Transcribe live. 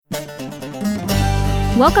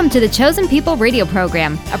Welcome to the Chosen People radio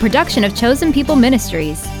program, a production of Chosen People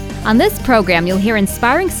Ministries. On this program, you'll hear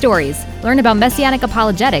inspiring stories, learn about messianic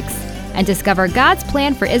apologetics, and discover God's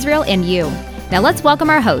plan for Israel and you. Now let's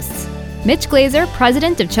welcome our hosts, Mitch Glaser,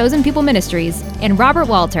 President of Chosen People Ministries, and Robert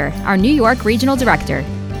Walter, our New York Regional Director.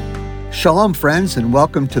 Shalom, friends, and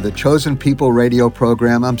welcome to the Chosen People radio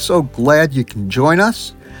program. I'm so glad you can join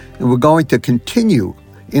us, and we're going to continue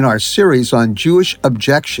in our series on Jewish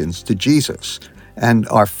objections to Jesus and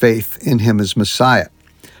our faith in him as Messiah.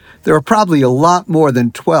 There are probably a lot more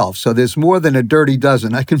than 12, so there's more than a dirty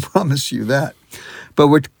dozen, I can promise you that. But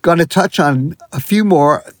we're going to touch on a few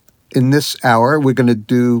more in this hour. We're going to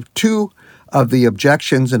do two of the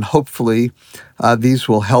objections, and hopefully these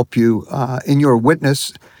will help you in your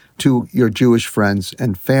witness to your Jewish friends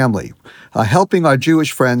and family. Helping our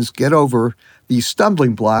Jewish friends get over these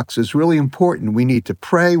stumbling blocks is really important. We need to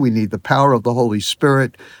pray. We need the power of the Holy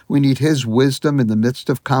Spirit. We need his wisdom in the midst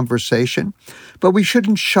of conversation. But we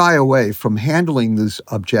shouldn't shy away from handling these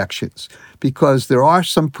objections because there are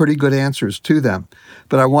some pretty good answers to them.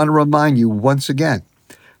 But I want to remind you once again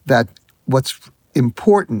that what's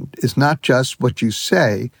important is not just what you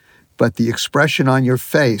say, but the expression on your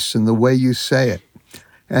face and the way you say it.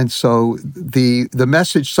 And so the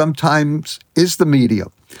message sometimes is the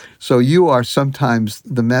medium. So you are sometimes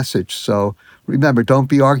the message. So remember, don't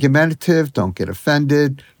be argumentative. Don't get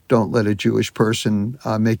offended. Don't let a Jewish person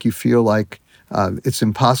make you feel like it's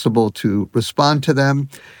impossible to respond to them.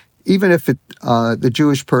 Even if the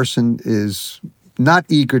Jewish person is not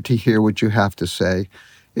eager to hear what you have to say,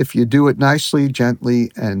 if you do it nicely,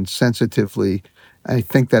 gently, and sensitively, I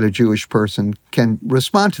think that a Jewish person can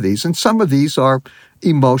respond to these. And some of these are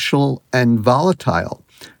emotional and volatile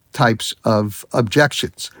types of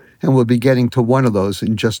objections. And we'll be getting to one of those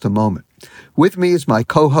in just a moment. With me is my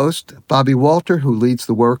co-host, Bobby Walter, who leads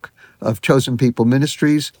the work of Chosen People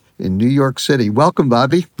Ministries in New York City. Welcome,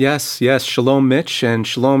 Bobby. Yes. Shalom, Mitch, and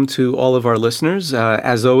shalom to all of our listeners.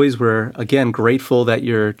 As always, we're, again, grateful that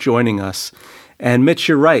you're joining us. And Mitch,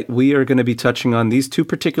 you're right. We are going to be touching on these two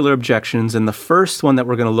particular objections. And the first one that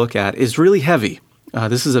we're going to look at is really heavy.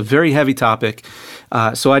 This is a very heavy topic.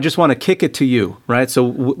 So I just want to kick it to you, right? So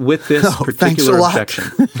with this particular objection.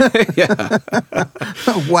 Yeah.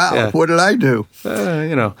 Wow. Yeah. What did I do?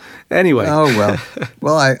 Anyway. Oh, well.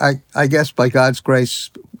 Well, I guess by God's grace,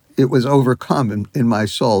 it was overcome in my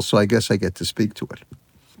soul. So I guess I get to speak to it.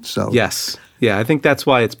 So yes. Yeah, I think that's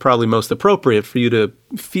why it's probably most appropriate for you to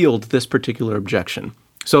field this particular objection.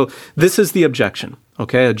 So this is the objection,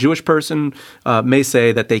 okay? A Jewish person may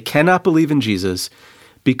say that they cannot believe in Jesus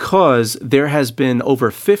because there has been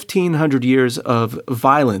over 1,500 years of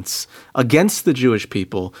violence against the Jewish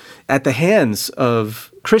people at the hands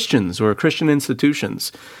of Christians or Christian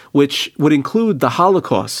institutions, which would include the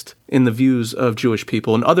Holocaust in the views of Jewish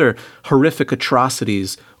people and other horrific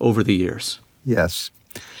atrocities over the years. Yes.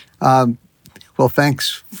 Well,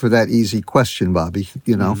 thanks for that easy question, Bobby.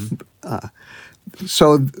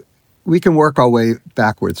 So we can work our way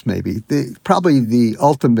backwards, maybe. Probably the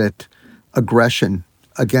ultimate aggression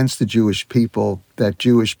against the Jewish people that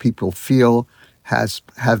Jewish people feel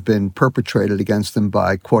have been perpetrated against them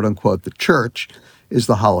by, quote unquote, the church is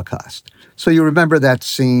the Holocaust. So you remember that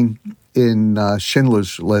scene in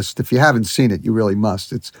Schindler's List. If you haven't seen it, you really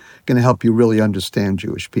must. It's going to help you really understand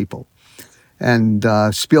Jewish people. And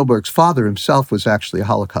Spielberg's father himself was actually a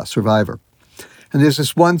Holocaust survivor. And there's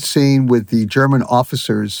this one scene with the German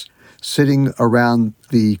officers sitting around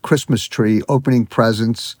the Christmas tree, opening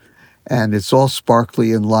presents, and it's all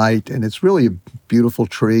sparkly and light, and it's really a beautiful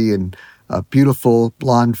tree and a beautiful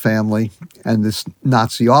blonde family, and this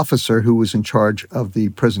Nazi officer who was in charge of the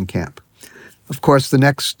prison camp. Of course, the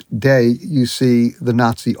next day, you see the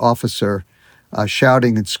Nazi officer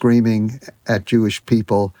shouting and screaming at Jewish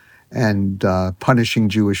people and punishing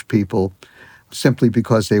Jewish people simply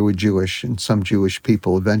because they were Jewish, and some Jewish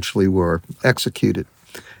people eventually were executed.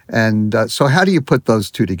 And so how do you put those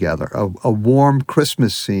two together? A warm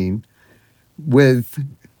Christmas scene with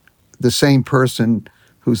the same person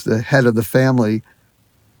who's the head of the family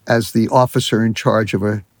as the officer in charge of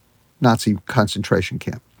a Nazi concentration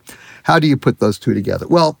camp. How do you put those two together?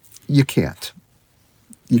 Well, you can't.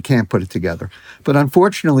 You can't put it together. But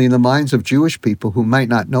unfortunately, in the minds of Jewish people who might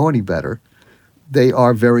not know any better, they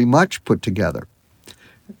are very much put together.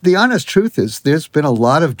 The honest truth is there's been a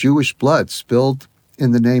lot of Jewish blood spilled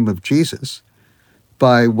in the name of Jesus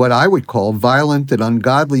by what I would call violent and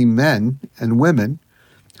ungodly men and women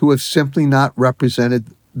who have simply not represented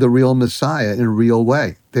the real Messiah in a real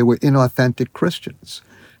way. They were inauthentic Christians.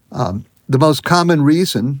 The most common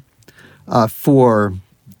reason for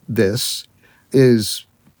this is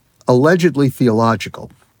allegedly theological,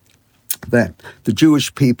 that the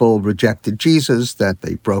Jewish people rejected Jesus, that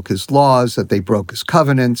they broke his laws, that they broke his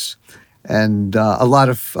covenants. And a lot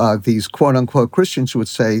of these quote-unquote Christians would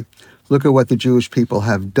say, look at what the Jewish people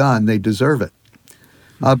have done, they deserve it.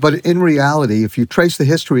 But in reality, if you trace the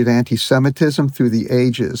history of anti-Semitism through the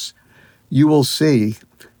ages, you will see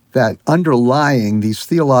that underlying these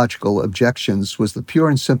theological objections was the pure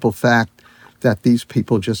and simple fact that these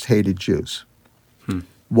people just hated Jews.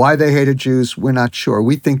 Why they hated Jews, we're not sure.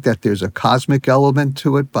 We think that there's a cosmic element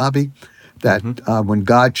to it, Bobby, that when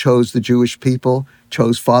God chose the Jewish people,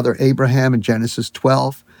 chose Father Abraham in Genesis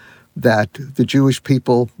 12, that the Jewish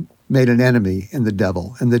people made an enemy in the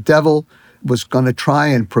devil. And the devil was going to try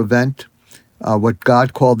and prevent what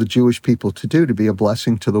God called the Jewish people to do, to be a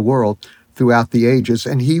blessing to the world throughout the ages.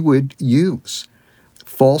 And he would use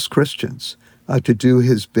false Christians to do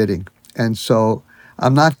his bidding. And so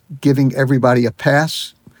I'm not giving everybody a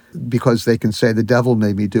pass because they can say the devil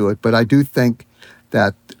made me do it. But I do think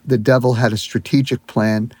that the devil had a strategic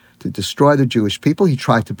plan to destroy the Jewish people. He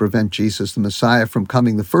tried to prevent Jesus, the Messiah, from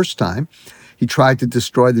coming the first time. He tried to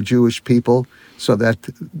destroy the Jewish people so that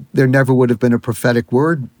there never would have been a prophetic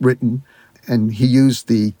word written. And he used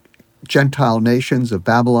the Gentile nations of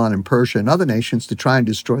Babylon and Persia and other nations to try and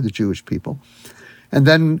destroy the Jewish people. And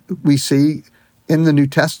then we see in the New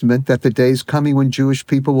Testament that the day is coming when Jewish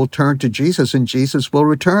people will turn to Jesus and Jesus will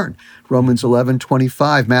return. Romans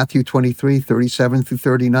 11:25, Matthew 23:37 through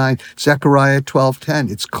 39, Zechariah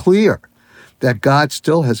 12:10. It's clear that God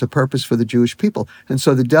still has a purpose for the Jewish people. And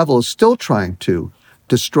so the devil is still trying to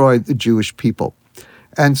destroy the Jewish people.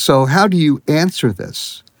 And so how do you answer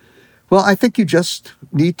this? Well, I think you just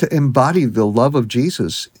need to embody the love of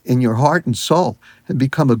Jesus in your heart and soul and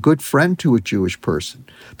become a good friend to a Jewish person,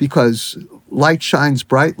 because light shines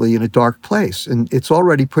brightly in a dark place. And it's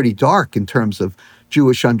already pretty dark in terms of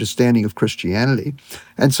Jewish understanding of Christianity.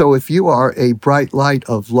 And so if you are a bright light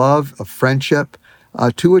of love, of friendship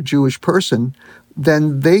to a Jewish person,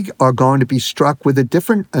 then they are going to be struck with a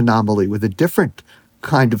different anomaly, with a different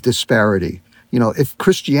kind of disparity. You know, if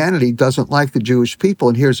Christianity doesn't like the Jewish people,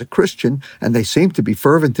 and here's a Christian, and they seem to be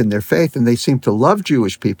fervent in their faith, and they seem to love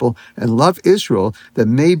Jewish people and love Israel,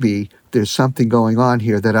 then maybe there's something going on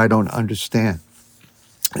here that I don't understand.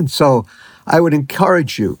 And so I would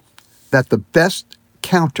encourage you that the best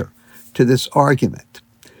counter to this argument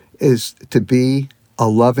is to be a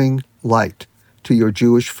loving light to your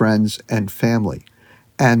Jewish friends and family,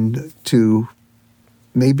 and to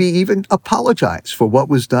maybe even apologize for what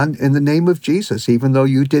was done in the name of Jesus, even though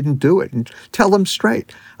you didn't do it. And tell them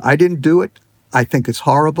straight, I didn't do it. I think it's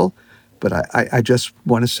horrible, but I just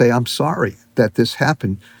want to say I'm sorry that this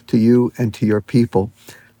happened to you and to your people.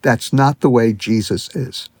 That's not the way Jesus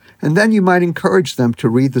is. And then you might encourage them to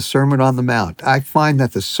read the Sermon on the Mount. I find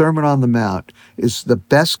that the Sermon on the Mount is the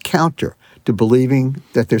best counter to believing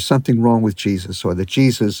that there's something wrong with Jesus, or that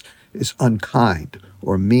Jesus is unkind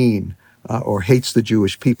or mean, or hates the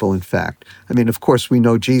Jewish people, in fact. I mean, of course, we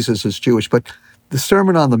know Jesus is Jewish, but the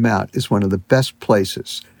Sermon on the Mount is one of the best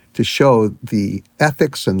places to show the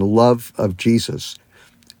ethics and the love of Jesus.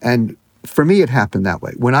 And for me, it happened that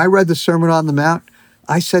way. When I read the Sermon on the Mount,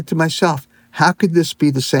 I said to myself, how could this be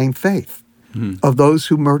the same faith of those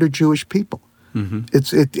who murdered Jewish people?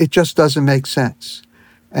 It just doesn't make sense.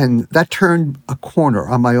 And that turned a corner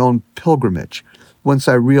on my own pilgrimage once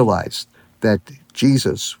I realized that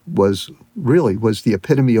Jesus was the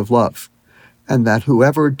epitome of love, and that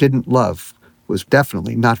whoever didn't love was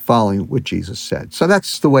definitely not following what Jesus said. So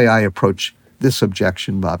that's the way I approach this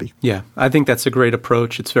objection, Bobby. Yeah, I think that's a great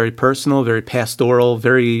approach. It's very personal, very pastoral,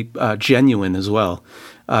 very genuine as well,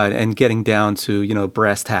 and getting down to,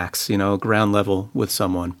 brass tacks, ground level with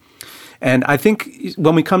someone. And I think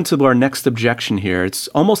when we come to our next objection here, it's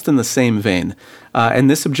almost in the same vein.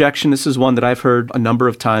 And this objection, this is one that I've heard a number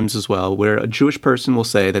of times as well, where a Jewish person will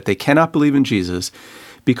say that they cannot believe in Jesus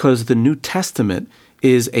because the New Testament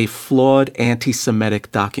is a flawed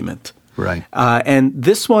anti-Semitic document. Right. And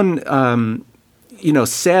this one,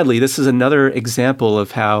 sadly, this is another example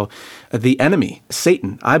of how the enemy,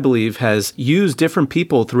 Satan, I believe, has used different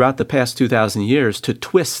people throughout the past 2,000 years to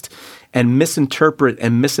twist and misinterpret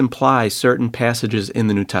and misimply certain passages in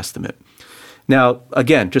the New Testament. Now,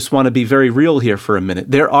 again, just want to be very real here for a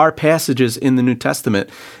minute. There are passages in the New Testament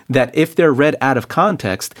that, if they're read out of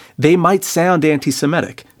context, they might sound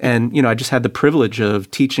anti-Semitic. And, I just had the privilege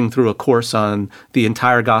of teaching through a course on the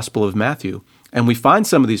entire Gospel of Matthew. And we find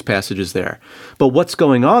some of these passages there. But what's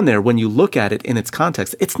going on there, when you look at it in its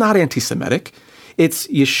context, it's not anti-Semitic. It's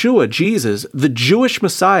Yeshua, Jesus, the Jewish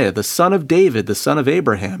Messiah, the son of David, the son of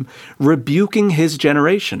Abraham, rebuking his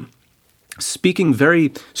generation. speaking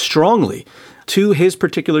very strongly to his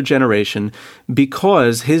particular generation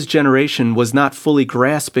because his generation was not fully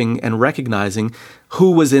grasping and recognizing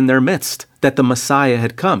who was in their midst, that the Messiah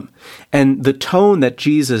had come. And the tone that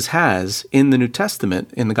Jesus has in the New Testament,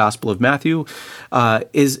 in the Gospel of Matthew,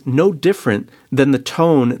 is no different than the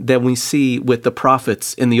tone that we see with the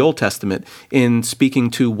prophets in the Old Testament in speaking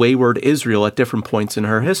to wayward Israel at different points in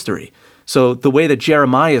her history. So the way that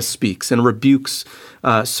Jeremiah speaks and rebukes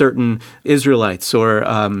certain Israelites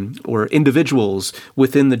or individuals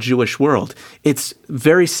within the Jewish world, it's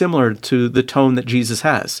very similar to the tone that Jesus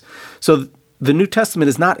has. So the New Testament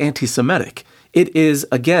is not anti-Semitic. It is,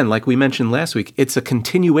 again, like we mentioned last week, it's a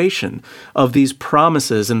continuation of these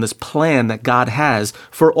promises and this plan that God has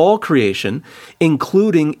for all creation,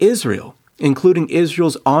 including Israel, including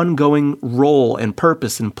Israel's ongoing role and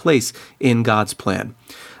purpose and place in God's plan.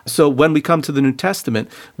 So when we come to the New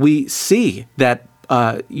Testament, we see that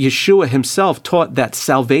Yeshua himself taught that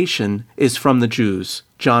salvation is from the Jews,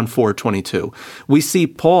 John 4:22. We see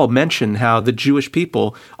Paul mention how the Jewish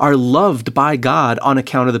people are loved by God on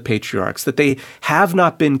account of the patriarchs, that they have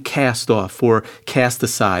not been cast off or cast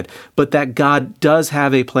aside, but that God does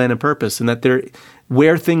have a plan and purpose, and that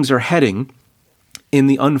where things are heading in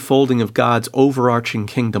the unfolding of God's overarching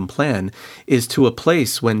kingdom plan is to a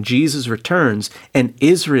place when Jesus returns and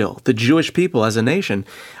Israel, the Jewish people as a nation,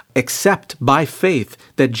 accept by faith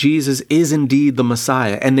that Jesus is indeed the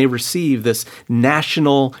Messiah, and they receive this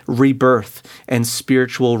national rebirth and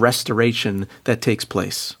spiritual restoration that takes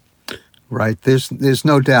place. Right. There's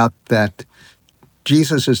no doubt that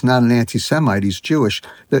Jesus is not an anti-Semite. He's Jewish.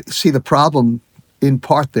 See, the problem in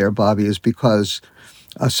part there, Bobby, is because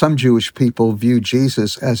some Jewish people view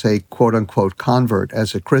Jesus as a quote-unquote convert,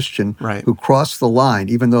 as a Christian who crossed the line,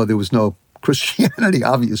 even though there was no Christianity,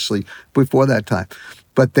 obviously, before that time.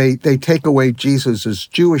 But they take away Jesus'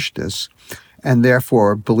 Jewishness and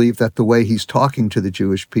therefore believe that the way he's talking to the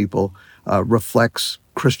Jewish people reflects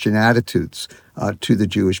Christian attitudes to the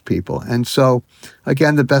Jewish people. And so,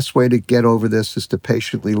 again, the best way to get over this is to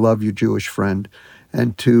patiently love your Jewish friend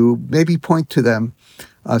and to maybe point to them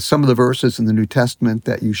some of the verses in the New Testament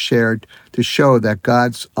that you shared to show that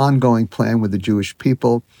God's ongoing plan with the Jewish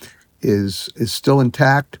people is still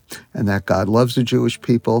intact, and that God loves the Jewish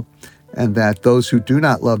people, and that those who do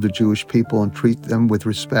not love the Jewish people and treat them with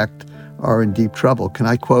respect are in deep trouble. Can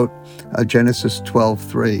I quote Genesis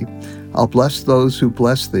 12:3? I'll bless those who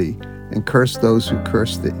bless thee, and curse those who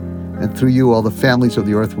curse thee. And through you all the families of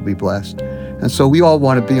the earth will be blessed. And so we all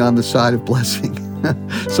want to be on the side of blessing.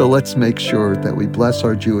 So let's make sure that we bless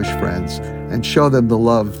our Jewish friends and show them the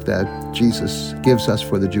love that Jesus gives us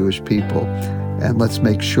for the Jewish people. And let's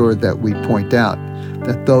make sure that we point out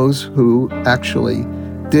that those who actually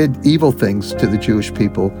did evil things to the Jewish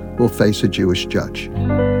people will face a Jewish judge.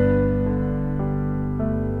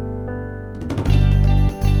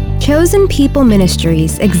 Chosen People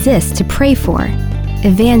Ministries exists to pray for,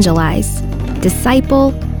 evangelize,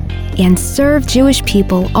 disciple, and serve Jewish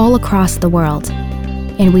people all across the world.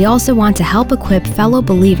 And we also want to help equip fellow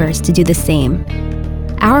believers to do the same.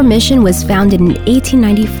 Our mission was founded in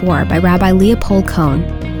 1894 by Rabbi Leopold Cohn,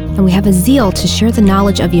 and we have a zeal to share the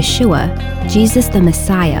knowledge of Yeshua, Jesus the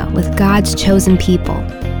Messiah, with God's chosen people.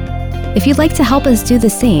 If you'd like to help us do the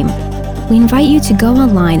same, we invite you to go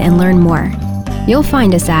online and learn more. You'll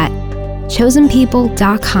find us at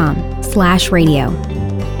chosenpeople.com/radio.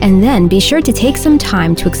 And then be sure to take some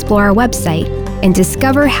time to explore our website and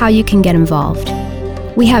discover how you can get involved.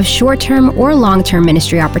 We have short-term or long-term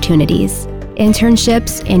ministry opportunities,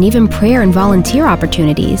 internships, and even prayer and volunteer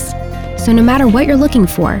opportunities. So no matter what you're looking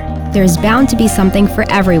for, there's bound to be something for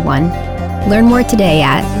everyone. Learn more today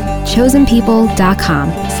at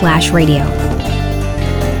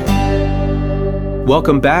chosenpeople.com/radio.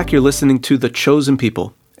 Welcome back. You're listening to The Chosen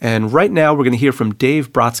People. And right now we're going to hear from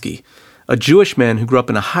Dave Brodsky, a Jewish man who grew up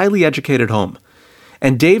in a highly educated home.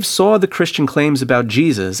 And Dave saw the Christian claims about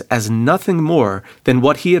Jesus as nothing more than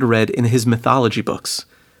what he had read in his mythology books,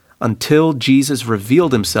 until Jesus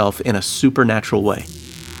revealed himself in a supernatural way.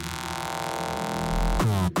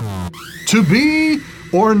 To be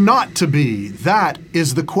or not to be, that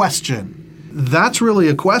is the question. That's really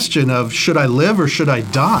a question of should I live or should I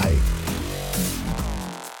die?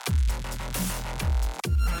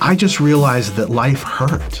 I just realized that life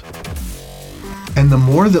hurt. And the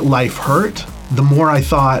more that life hurt, the more I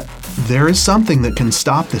thought, there is something that can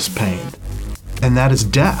stop this pain, and that is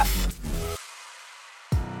death.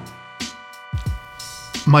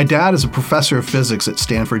 My dad is a professor of physics at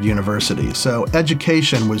Stanford University, so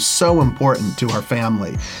education was so important to our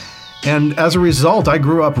family. And as a result, I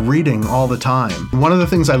grew up reading all the time. One of the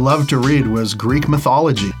things I loved to read was Greek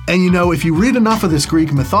mythology. And if you read enough of this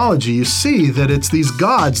Greek mythology, you see that it's these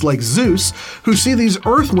gods like Zeus who see these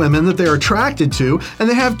earth women that they're attracted to, and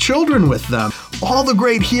they have children with them. All the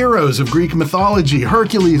great heroes of Greek mythology,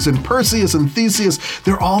 Hercules and Perseus and Theseus,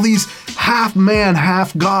 they're all these half man,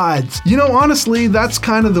 half gods. Honestly, that's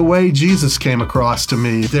kind of the way Jesus came across to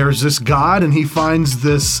me. There's this God, and he finds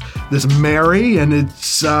this Mary, and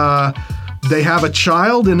it's they have a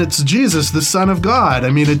child, and it's Jesus, the Son of God.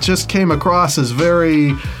 It just came across as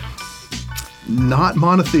very not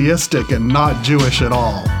monotheistic and not Jewish at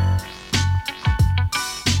all.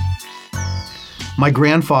 My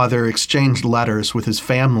grandfather exchanged letters with his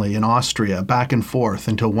family in Austria back and forth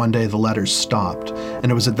until one day the letters stopped.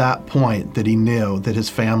 And it was at that point that he knew that his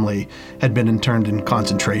family had been interned in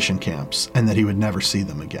concentration camps and that he would never see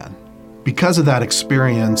them again. Because of that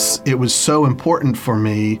experience, it was so important for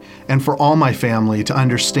me and for all my family to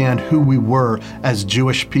understand who we were as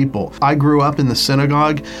Jewish people. I grew up in the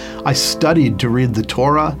synagogue. I studied to read the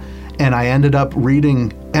Torah, and I ended up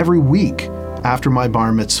reading every week after my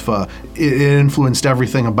bar mitzvah. It influenced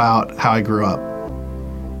everything about how I grew up.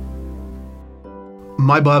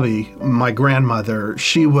 My bubby, my grandmother,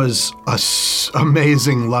 she was an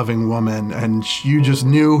amazing, loving woman, and you just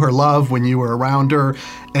knew her love when you were around her,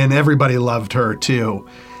 and everybody loved her too.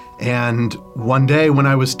 And one day when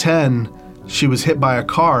I was 10, she was hit by a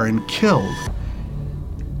car and killed.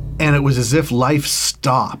 And it was as if life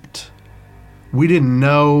stopped. We didn't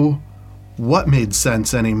know what made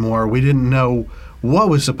sense anymore. We didn't know what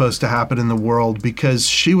was supposed to happen in the world because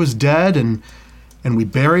she was dead, and we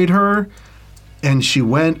buried her. And she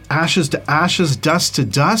went ashes to ashes, dust to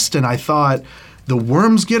dust, and I thought, the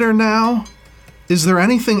worms get her now? Is there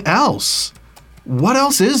anything else? What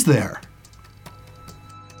else is there?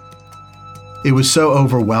 It was so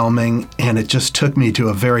overwhelming, and it just took me to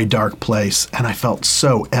a very dark place, and I felt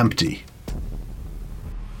so empty.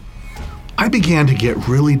 I began to get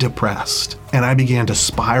really depressed, and I began to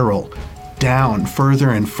spiral down further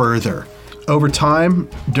and further. Over time,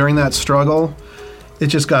 during that struggle, it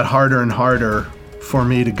just got harder and harder for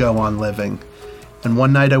me to go on living. And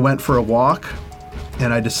one night I went for a walk,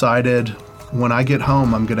 and I decided, when I get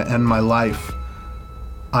home, I'm going to end my life.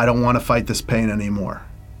 I don't want to fight this pain anymore.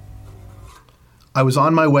 I was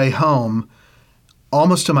on my way home,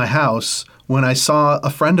 almost to my house, when I saw a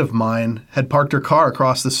friend of mine had parked her car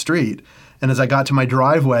across the street. And as I got to my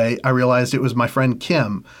driveway, I realized it was my friend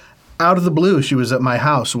Kim. Out of the blue, she was at my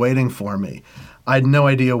house waiting for me. I had no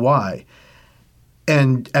idea why.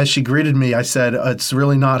 And as she greeted me, I said, "It's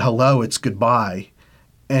really not hello, it's goodbye."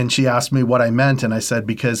 And she asked me what I meant, and I said,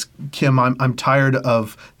 "Because, Kim, I'm tired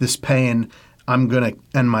of this pain. I'm going to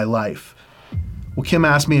end my life." Well, Kim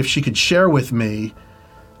asked me if she could share with me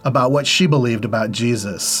about what she believed about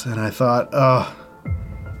Jesus. And I thought, oh,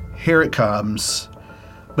 here it comes.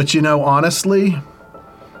 But honestly,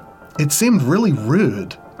 it seemed really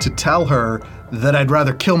rude to tell her that I'd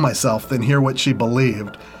rather kill myself than hear what she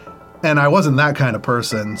believed. And I wasn't that kind of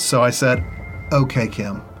person, so I said, "Okay,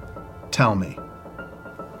 Kim, tell me."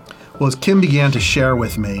 Well, as Kim began to share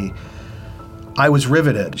with me, I was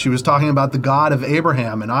riveted. She was talking about the God of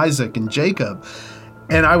Abraham and Isaac and Jacob,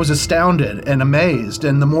 and I was astounded and amazed.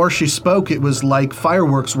 And the more she spoke, it was like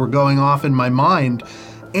fireworks were going off in my mind,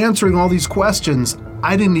 answering all these questions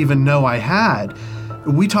I didn't even know I had.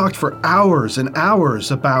 We talked for hours and hours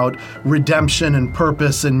about redemption and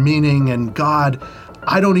purpose and meaning and God.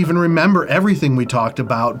 I don't even remember everything we talked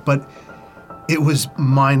about, but it was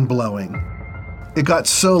mind-blowing. It got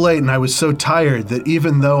so late and I was so tired that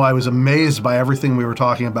even though I was amazed by everything we were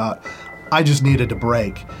talking about, I just needed a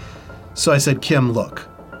break. So I said, "Kim, look,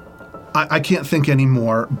 I can't think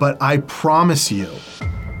anymore, but I promise you,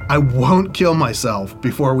 I won't kill myself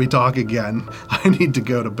before we talk again. I need to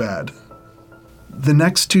go to bed." The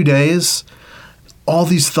next 2 days, all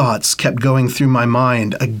these thoughts kept going through my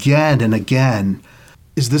mind again and again.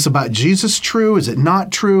 Is this about Jesus true? Is it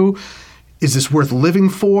not true? Is this worth living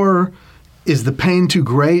for? Is the pain too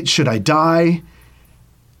great? Should I die?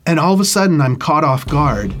 And all of a sudden, I'm caught off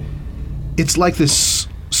guard. It's like this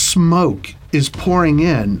smoke is pouring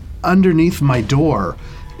in underneath my door.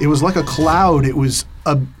 It was like a cloud. It was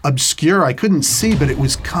obscure. I couldn't see, but it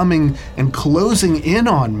was coming and closing in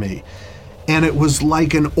on me. And it was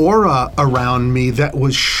like an aura around me that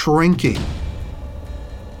was shrinking.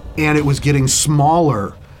 And it was getting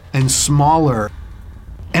smaller and smaller.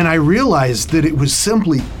 And I realized that it was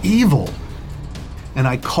simply evil. And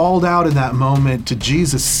I called out in that moment to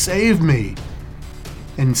Jesus, "Save me."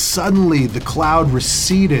 And suddenly the cloud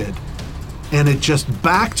receded and it just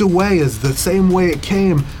backed away as the same way it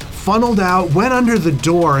came, funneled out, went under the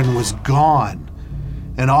door, and was gone.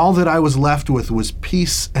 And all that I was left with was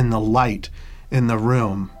peace and the light in the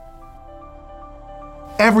room.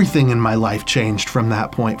 Everything in my life changed from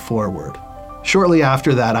that point forward. Shortly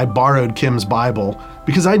after that, I borrowed Kim's Bible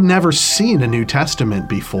because I'd never seen a New Testament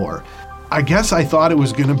before. I guess I thought it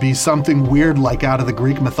was going to be something weird like out of the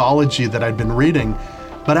Greek mythology that I'd been reading,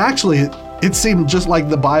 but actually it seemed just like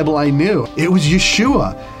the Bible I knew. It was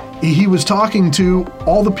Yeshua. He was talking to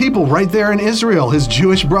all the people right there in Israel, his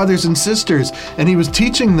Jewish brothers and sisters, and he was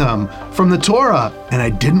teaching them from the Torah. And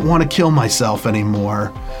I didn't want to kill myself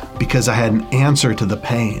anymore because I had an answer to the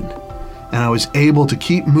pain. And I was able to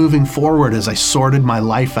keep moving forward as I sorted my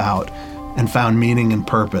life out and found meaning and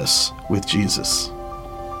purpose with Jesus.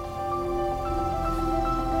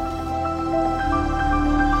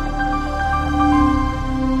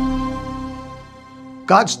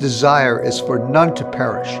 God's desire is for none to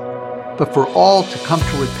perish, but for all to come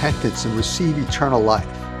to repentance and receive eternal life.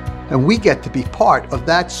 And we get to be part of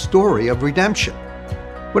that story of redemption.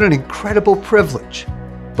 What an incredible privilege.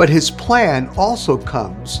 But his plan also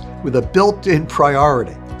comes with a built-in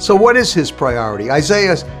priority. So what is his priority?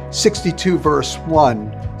 Isaiah 62 verse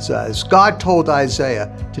 1 says, God told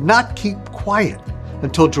Isaiah to not keep quiet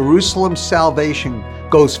until Jerusalem's salvation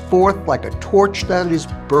goes forth like a torch that is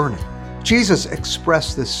burning. Jesus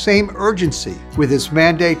expressed the same urgency with his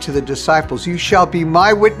mandate to the disciples. You shall be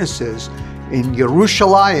my witnesses in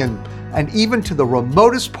Jerusalem and even to the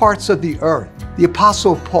remotest parts of the earth. The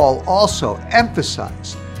Apostle Paul also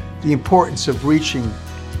emphasized the importance of reaching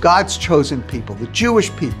God's chosen people, the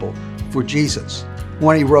Jewish people, for Jesus,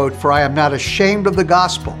 when he wrote, For I am not ashamed of the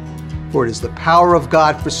gospel, for it is the power of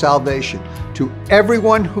God for salvation to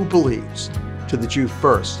everyone who believes, to the Jew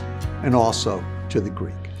first, and also to the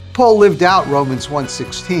Greek. Paul lived out Romans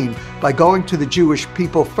 1:16 by going to the Jewish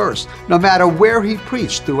people first, no matter where he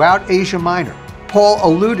preached throughout Asia Minor. Paul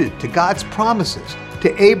alluded to God's promises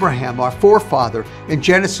to Abraham, our forefather, in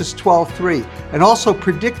Genesis 12:3, and also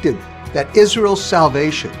predicted that Israel's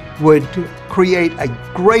salvation would create a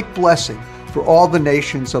great blessing for all the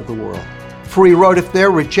nations of the world. For he wrote, if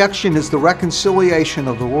their rejection is the reconciliation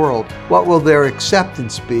of the world, what will their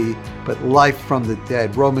acceptance be but life from the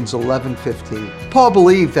dead? Romans 11:15. Paul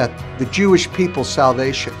believed that the Jewish people's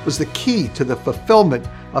salvation was the key to the fulfillment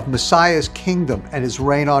of Messiah's kingdom and his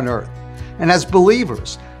reign on earth. And as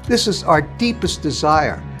believers, this is our deepest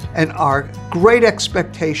desire and our great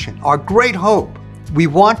expectation, our great hope. We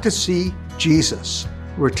want to see Jesus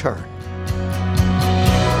return.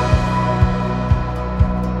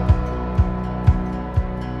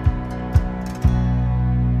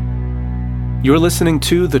 You're listening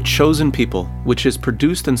to The Chosen People, which is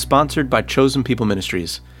produced and sponsored by Chosen People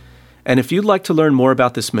Ministries. And if you'd like to learn more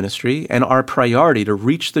about this ministry and our priority to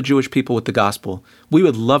reach the Jewish people with the gospel, we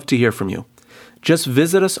would love to hear from you. Just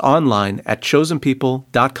visit us online at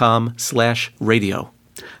chosenpeople.com/radio.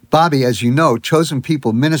 Bobby, as you know, Chosen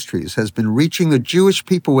People Ministries has been reaching the Jewish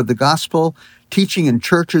people with the gospel, teaching in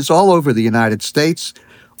churches all over the United States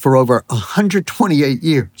for over 128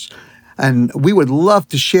 years. And we would love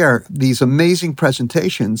to share these amazing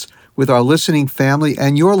presentations with our listening family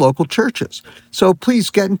and your local churches. So please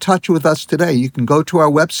get in touch with us today. You can go to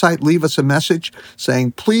our website, leave us a message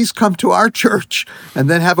saying, please come to our church,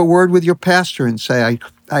 and then have a word with your pastor and say,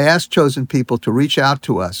 I asked Chosen People to reach out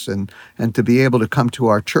to us and to be able to come to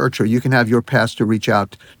our church, or you can have your pastor reach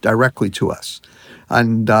out directly to us.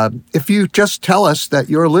 And if you just tell us that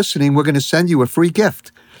you're listening, we're going to send you a free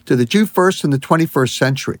gift to the Jew First in the 21st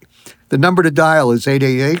century. The number to dial is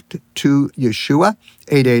 888-2-YESHUA,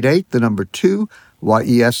 888, the number 2,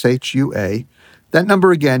 YESHUA. That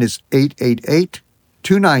number again is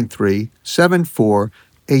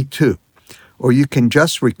 888-293-7482. Or you can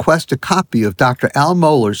just request a copy of Dr. Al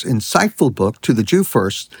Mohler's insightful book, To the Jew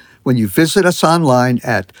First, when you visit us online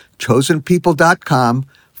at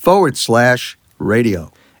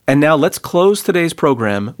chosenpeople.com/radio. And now let's close today's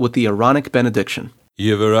program with the Aaronic benediction.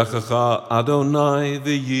 Yivarechecha Adonai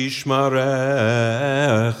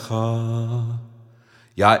v'yishmarecha.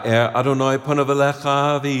 Ya'er Adonai panav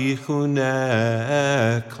elecha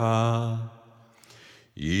v'yichunecha.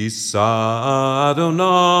 Yisa Adonai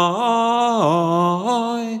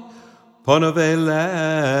panav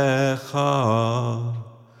elecha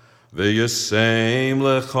v'yasem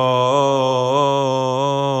lecha.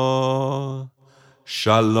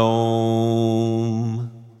 Shalom.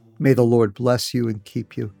 May the Lord bless you and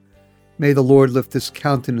keep you. May the Lord lift his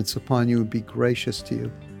countenance upon you and be gracious to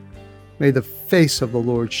you. May the face of the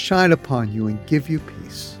Lord shine upon you and give you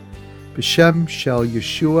peace. B'Shem Shel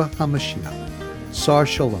Yeshua HaMashiach, Sar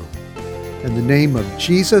Shalom. In the name of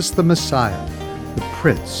Jesus the Messiah, the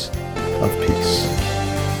Prince of Peace.